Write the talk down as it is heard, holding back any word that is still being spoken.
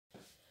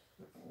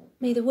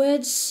May the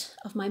words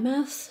of my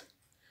mouth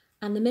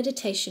and the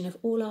meditation of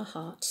all our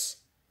hearts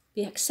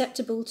be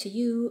acceptable to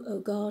you, O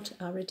God,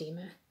 our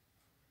Redeemer.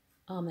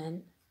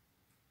 Amen.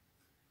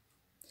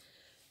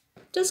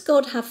 Does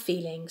God have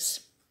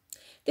feelings?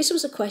 This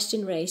was a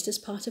question raised as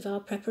part of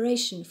our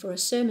preparation for a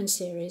sermon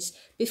series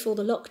before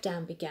the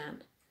lockdown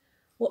began.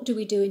 What do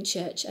we do in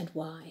church and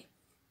why?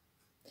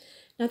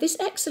 Now, this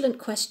excellent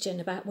question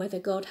about whether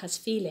God has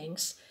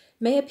feelings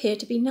may appear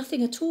to be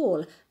nothing at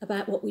all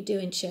about what we do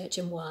in church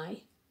and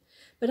why.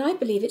 But I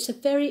believe it's a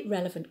very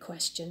relevant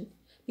question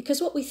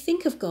because what we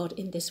think of God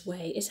in this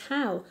way is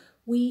how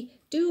we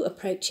do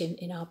approach him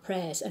in our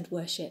prayers and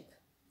worship.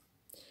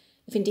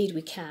 If indeed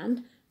we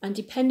can, and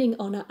depending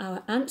on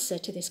our answer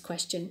to this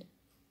question,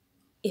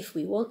 if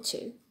we want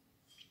to.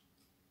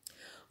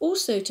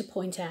 Also to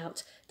point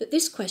out that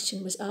this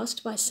question was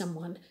asked by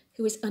someone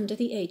who is under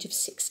the age of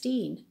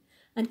 16,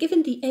 and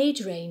given the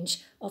age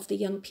range of the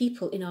young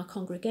people in our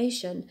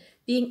congregation,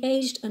 being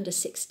aged under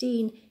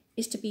 16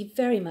 is to be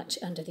very much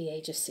under the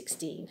age of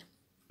 16.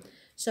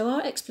 So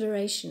our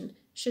exploration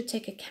should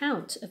take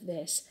account of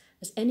this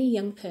as any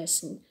young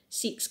person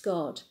seeks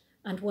God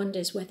and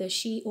wonders whether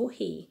she or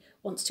he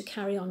wants to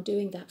carry on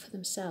doing that for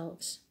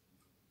themselves.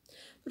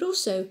 But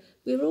also,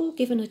 we're all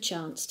given a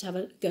chance to have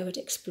a go at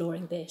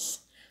exploring this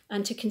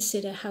and to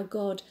consider how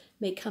God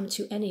may come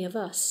to any of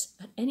us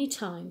at any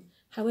time,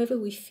 however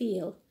we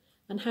feel,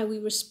 and how we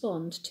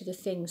respond to the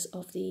things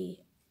of the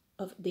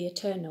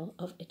eternal,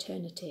 of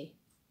eternity.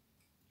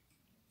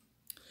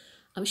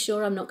 I'm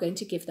sure I'm not going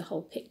to give the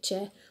whole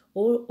picture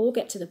or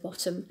get to the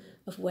bottom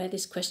of where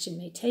this question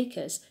may take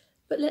us,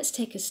 but let's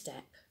take a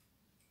step.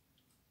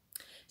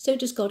 So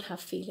does God have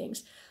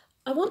feelings?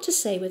 I want to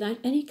say without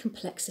any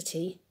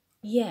complexity,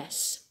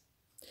 yes.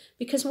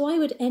 Because why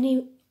would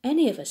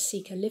any of us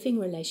seek a living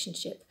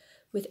relationship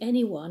with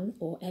anyone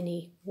or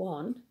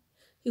anyone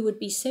who would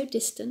be so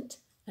distant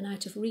and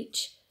out of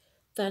reach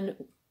than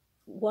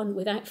one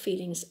without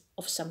feelings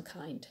of some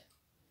kind?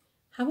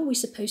 How are we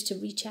supposed to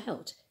reach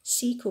out,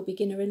 seek or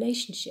begin a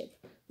relationship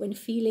when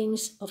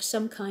feelings of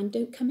some kind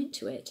don't come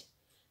into it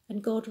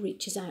and God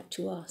reaches out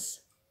to us?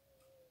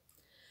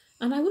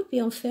 And I would be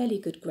on fairly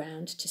good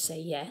ground to say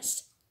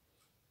yes.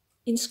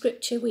 In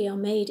Scripture we are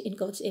made in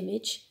God's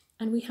image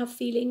and we have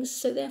feelings,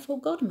 so therefore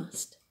God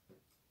must.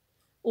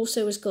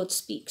 Also, as God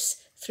speaks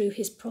through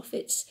his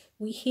prophets,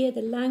 we hear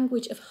the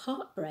language of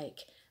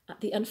heartbreak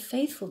at the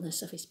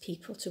unfaithfulness of his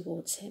people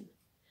towards him.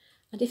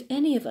 And if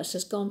any of us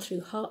has gone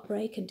through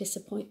heartbreak and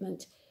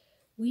disappointment,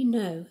 we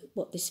know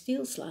what this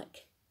feels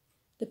like.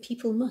 The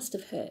people must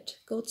have hurt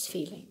God's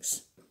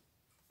feelings.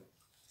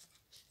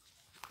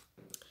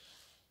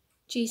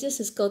 Jesus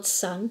is God's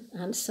son,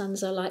 and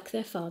sons are like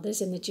their fathers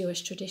in the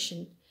Jewish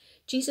tradition.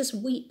 Jesus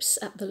weeps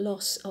at the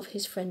loss of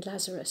his friend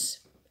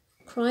Lazarus,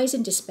 cries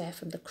in despair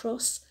from the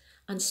cross,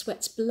 and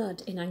sweats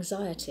blood in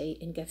anxiety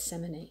in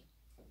Gethsemane.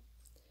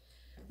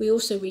 We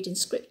also read in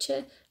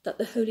Scripture that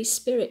the Holy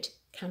Spirit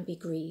can be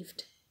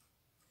grieved.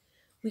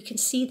 We can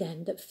see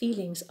then that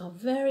feelings are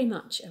very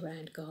much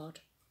around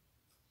God.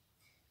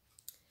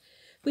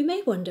 We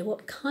may wonder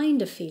what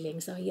kind of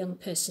feelings our young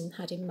person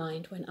had in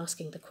mind when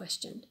asking the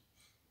question.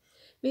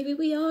 Maybe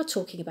we are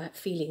talking about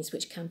feelings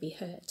which can be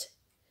hurt.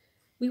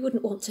 We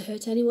wouldn't want to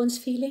hurt anyone's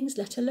feelings,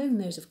 let alone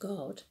those of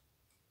God.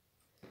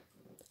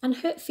 And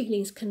hurt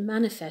feelings can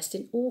manifest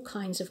in all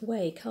kinds of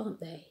ways, can't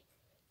they?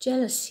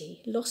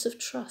 Jealousy, loss of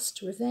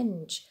trust,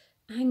 revenge,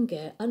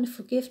 anger,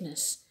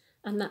 unforgiveness,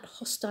 and that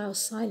hostile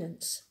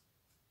silence.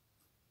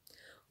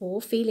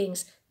 Or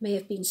feelings may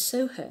have been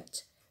so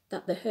hurt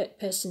that the hurt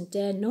person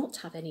dare not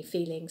have any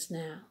feelings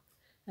now,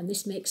 and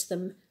this makes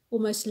them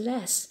almost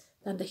less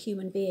than the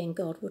human being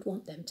God would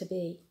want them to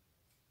be.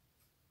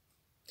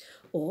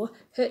 Or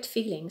hurt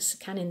feelings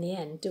can in the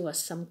end do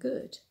us some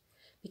good,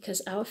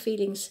 because our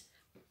feelings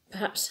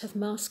perhaps have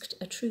masked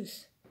a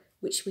truth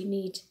which we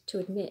need to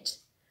admit,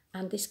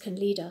 and this can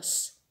lead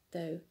us,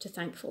 though, to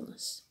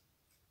thankfulness.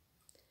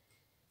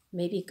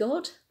 Maybe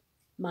God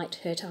might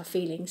hurt our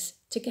feelings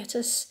to get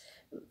us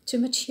to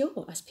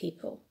mature as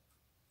people.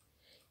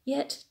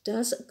 Yet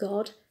does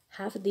God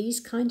have these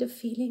kind of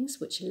feelings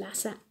which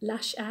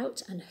lash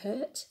out and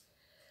hurt,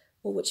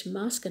 or which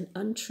mask an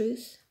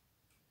untruth?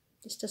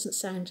 This doesn't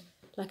sound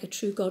like a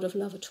true God of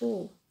love at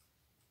all.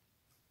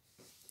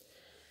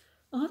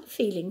 Are the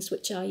feelings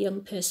which our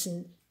young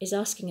person is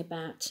asking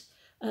about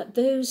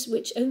those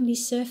which only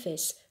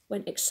surface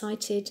when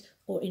excited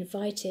or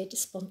invited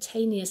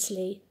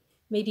spontaneously,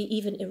 maybe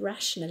even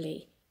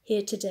irrationally,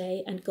 here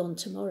today and gone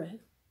tomorrow?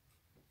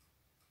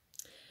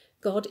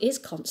 God is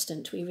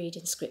constant, we read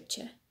in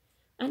Scripture,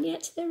 and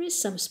yet there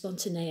is some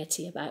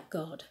spontaneity about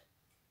God.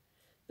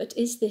 But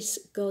is this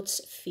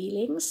God's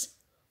feelings,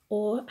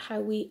 or how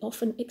we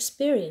often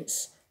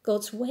experience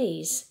God's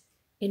ways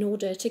in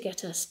order to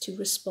get us to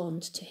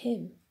respond to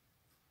him?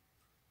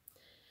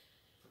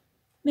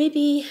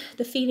 Maybe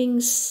the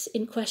feelings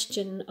in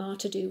question are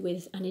to do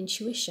with an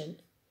intuition.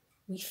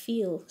 We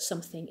feel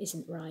something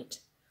isn't right,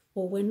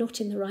 or we're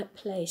not in the right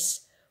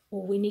place,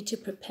 or we need to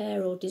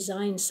prepare or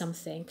design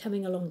something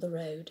coming along the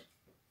road.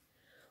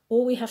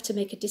 or we have to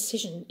make a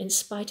decision in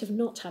spite of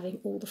not having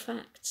all the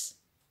facts.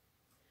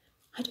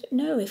 I don't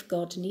know if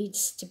God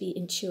needs to be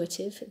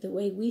intuitive the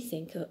way we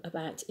think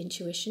about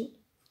intuition.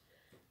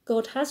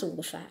 God has all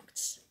the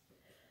facts,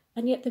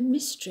 and yet the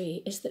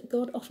mystery is that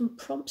God often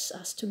prompts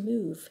us to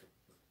move,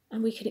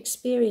 and we can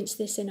experience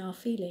this in our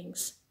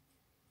feelings.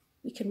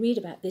 We can read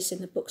about this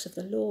in the books of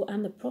the law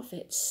and the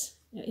prophets,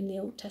 in the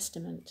Old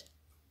Testament.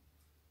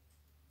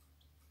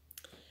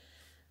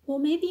 Or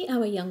maybe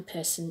our young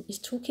person is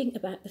talking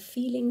about the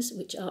feelings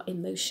which are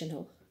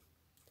emotional,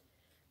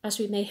 as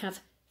we may have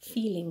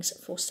feelings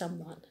for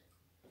someone,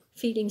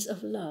 feelings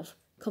of love,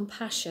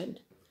 compassion,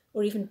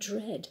 or even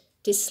dread,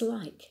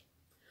 dislike,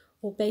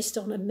 or based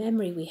on a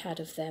memory we had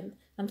of them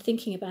and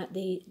thinking about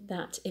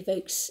that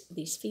evokes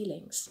these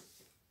feelings.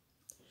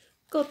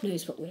 God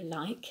knows what we're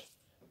like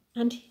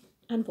and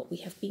what we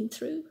have been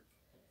through.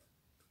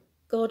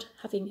 God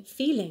having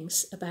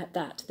feelings about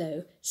that,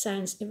 though,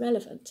 sounds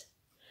irrelevant.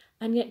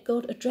 And yet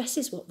God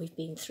addresses what we've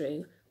been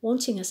through,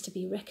 wanting us to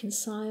be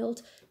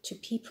reconciled to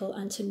people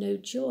and to know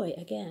joy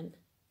again.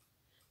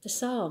 The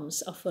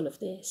Psalms are full of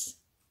this.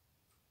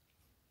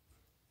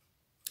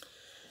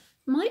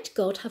 Might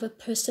God have a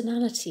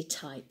personality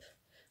type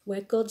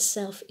where God's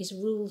self is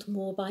ruled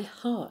more by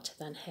heart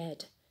than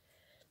head,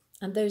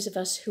 and those of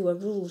us who are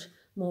ruled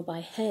more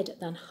by head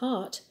than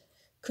heart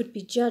could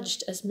be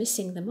judged as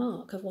missing the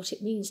mark of what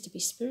it means to be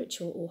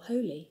spiritual or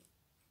holy?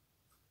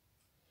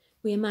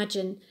 We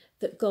imagine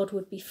that God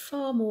would be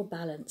far more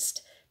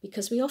balanced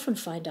because we often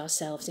find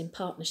ourselves in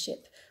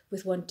partnership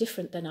with one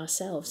different than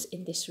ourselves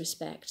in this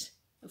respect,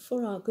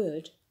 for our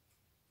good.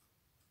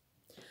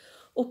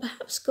 Or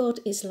perhaps God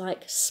is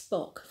like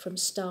Spock from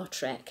Star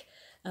Trek,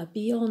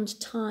 beyond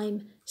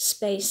time,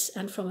 space,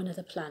 and from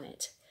another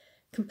planet,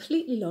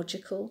 completely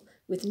logical,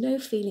 with no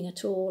feeling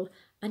at all,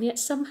 and yet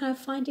somehow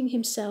finding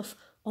himself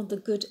on the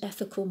good,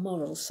 ethical,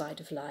 moral side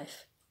of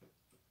life.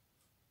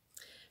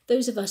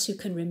 Those of us who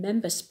can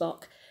remember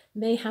Spock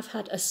may have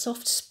had a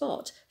soft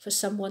spot for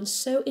someone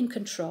so in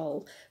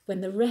control when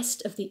the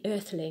rest of the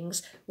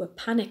Earthlings were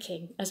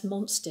panicking as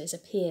monsters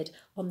appeared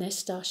on their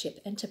Starship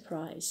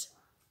Enterprise.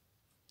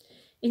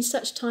 In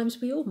such times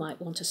we all might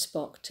want a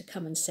Spock to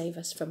come and save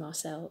us from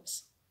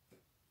ourselves.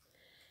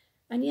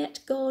 And yet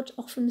God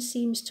often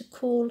seems to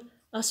call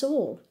us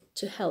all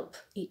to help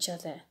each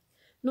other,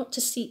 not to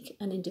seek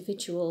an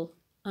individual,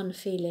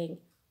 unfeeling,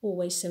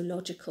 always so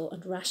logical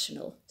and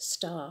rational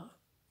star.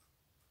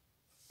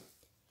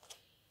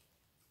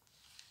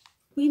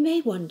 We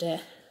may wonder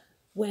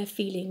where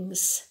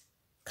feelings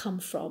come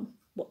from,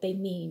 what they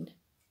mean,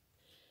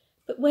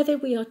 but whether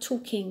we are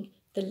talking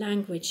the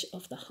language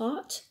of the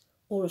heart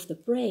or of the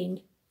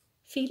brain,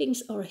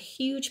 feelings are a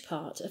huge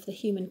part of the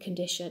human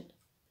condition,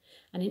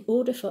 and in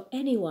order for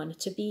anyone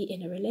to be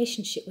in a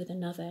relationship with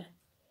another,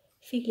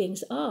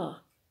 feelings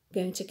are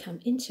going to come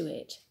into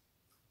it.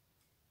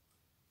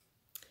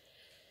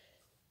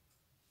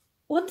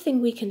 One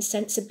thing we can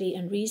sensibly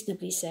and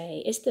reasonably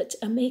say is that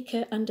a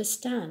maker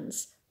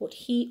understands what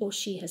he or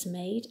she has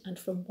made and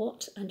from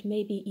what and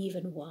maybe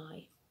even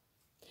why.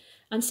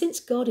 And since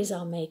God is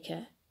our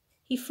maker,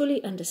 he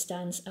fully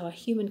understands our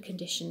human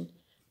condition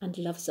and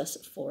loves us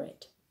for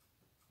it.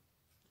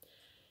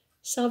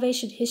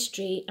 Salvation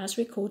history, as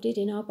recorded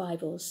in our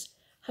Bibles,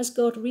 has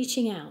God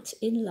reaching out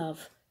in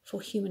love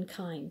for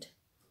humankind,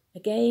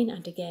 again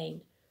and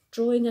again,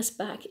 drawing us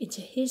back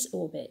into his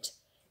orbit,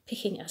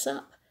 picking us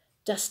up,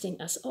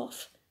 dusting us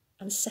off,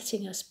 and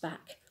setting us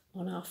back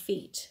on our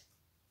feet.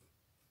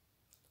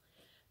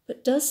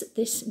 But does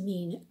this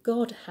mean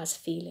God has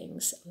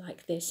feelings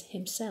like this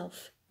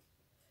himself?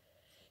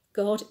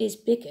 God is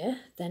bigger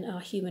than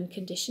our human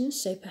condition,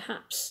 so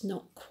perhaps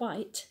not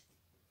quite.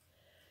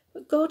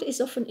 But God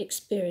is often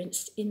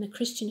experienced in the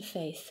Christian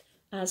faith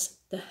as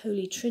the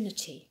Holy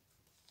Trinity.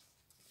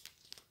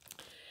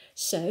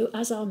 So,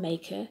 as our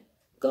Maker,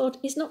 God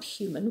is not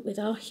human with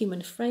our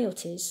human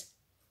frailties.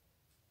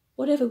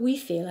 Whatever we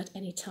feel at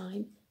any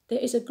time, there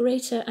is a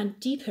greater and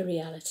deeper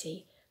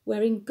reality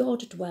wherein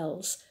God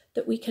dwells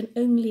that we can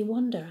only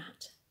wonder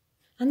at.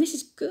 And this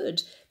is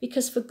good,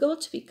 because for God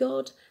to be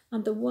God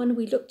and the one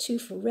we look to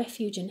for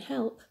refuge and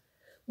help,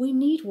 we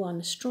need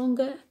one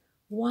stronger,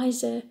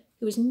 wiser,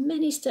 who is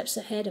many steps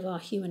ahead of our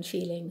human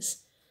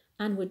feelings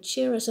and would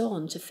cheer us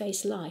on to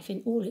face life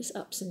in all its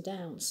ups and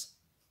downs.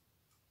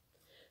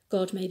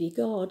 God may be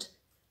God,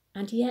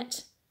 and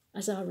yet,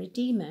 as our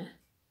Redeemer,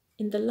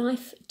 in the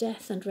life,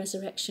 death and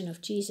resurrection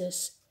of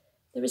Jesus,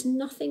 there is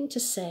nothing to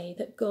say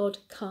that God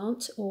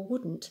can't or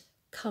wouldn't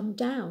come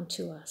down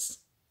to us.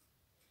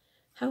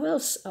 How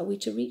else are we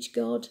to reach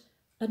God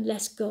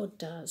unless God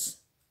does?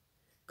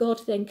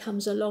 God then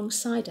comes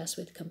alongside us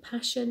with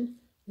compassion,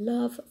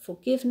 love,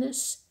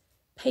 forgiveness,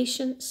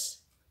 patience,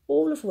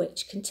 all of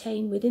which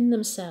contain within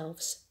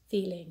themselves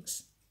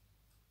feelings.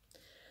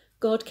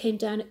 God came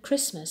down at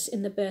Christmas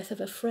in the birth of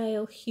a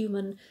frail,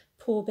 human,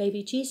 poor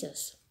baby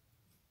Jesus,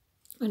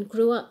 and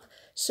grew up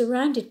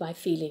surrounded by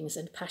feelings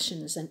and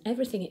passions and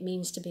everything it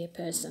means to be a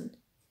person.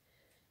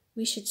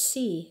 We should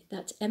see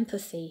that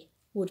empathy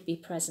would be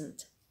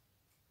present.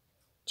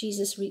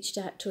 Jesus reached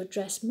out to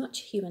address much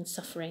human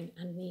suffering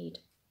and need.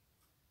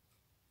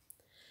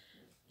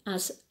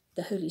 As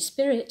the Holy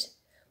Spirit,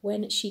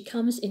 when she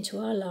comes into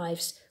our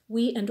lives,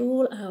 we and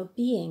all our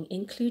being,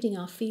 including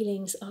our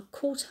feelings, are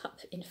caught up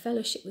in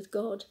fellowship with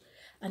God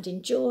and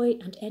in joy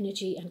and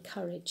energy and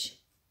courage,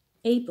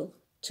 able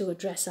to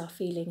address our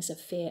feelings of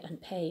fear and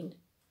pain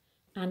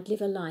and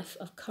live a life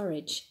of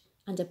courage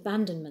and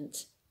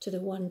abandonment to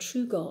the one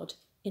true God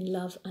in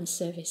love and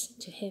service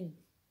to him.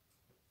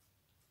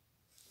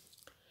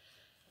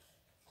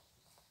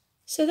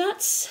 So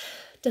that's,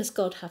 does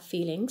God have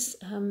feelings?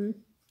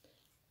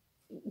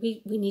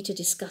 We need to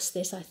discuss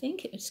this, I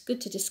think. It's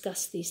good to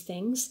discuss these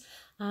things.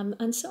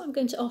 And so I'm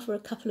going to offer a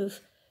couple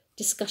of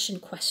discussion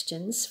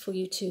questions for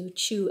you to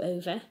chew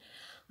over.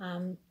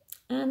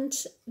 And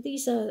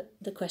these are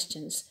the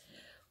questions.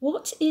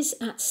 What is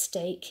at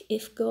stake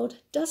if God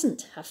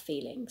doesn't have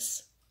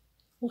feelings?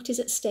 What is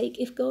at stake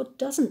if God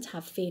doesn't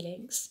have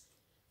feelings?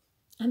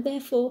 And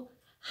therefore,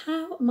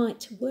 how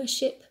might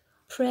worship,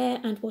 prayer,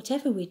 and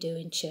whatever we do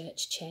in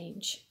church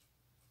change?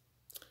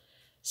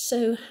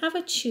 So have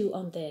a chew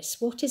on this.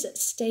 What is at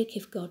stake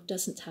if God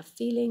doesn't have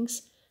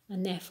feelings?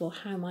 And therefore,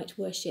 how might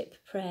worship,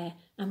 prayer,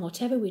 and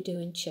whatever we do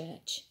in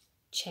church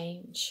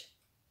change?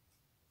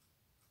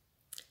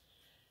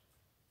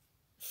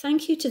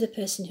 Thank you to the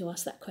person who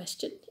asked that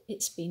question.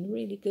 It's been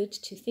really good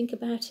to think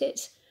about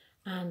it.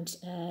 And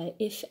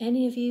if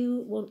any of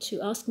you want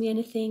to ask me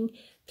anything,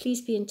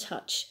 please be in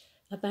touch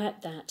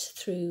about that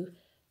through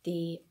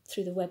the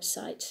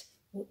website,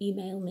 or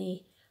email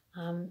me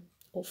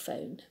or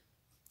phone.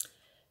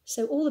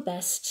 So all the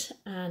best,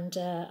 and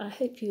I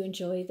hope you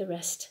enjoy the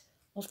rest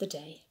of the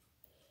day.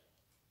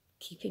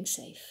 Keeping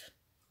safe.